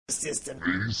System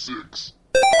 86.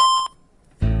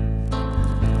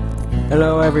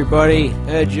 Hello everybody,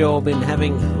 heard you all been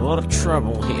having a lot of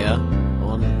trouble here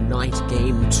on Night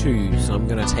Game 2, so I'm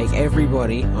going to take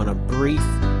everybody on a brief,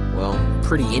 well,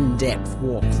 pretty in-depth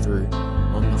walkthrough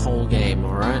on the whole game,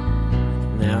 alright?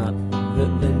 Now,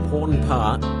 the important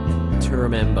part to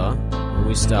remember when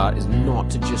we start is not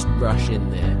to just rush in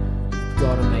there. You've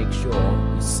got to make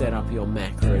sure you set up your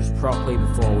macros properly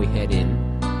before we head in,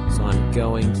 so I'm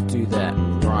going to do that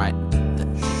right. That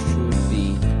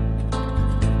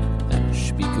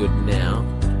should be good now.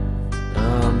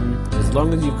 As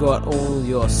long as you've got all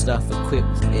your stuff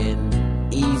equipped in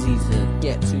easy to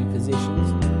get to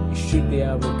positions, you should be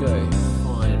able to go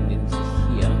fine into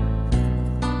here.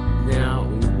 Now,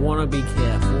 we want to be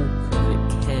careful because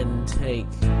it can take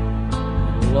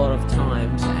a lot of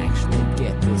time to actually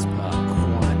get this part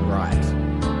quite right.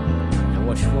 Now,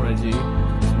 what you want to do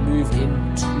is move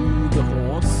into the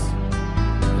horse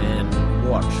and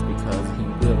watch, because he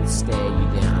will stare you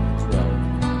down as well.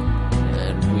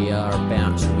 And we are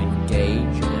about to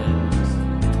engage, and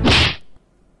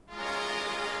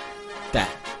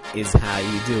that is how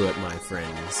you do it, my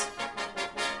friends.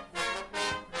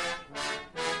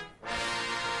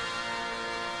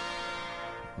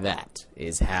 That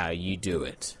is how you do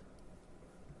it.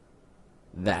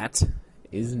 That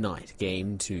is Night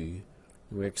Game 2.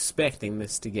 We're expecting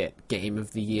this to get Game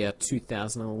of the Year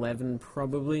 2011,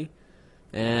 probably.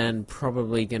 And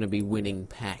probably going to be winning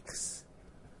packs.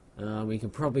 We can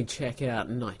probably check out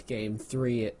Night Game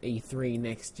 3 at E3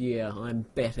 next year. I'm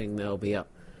betting they'll be up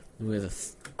with a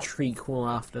trequel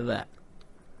after that.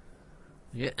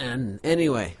 Yeah, and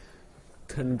anyway,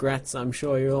 congrats. I'm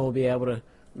sure you'll all be able to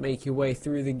make your way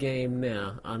through the game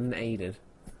now, unaided.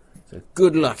 So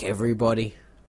good luck, everybody.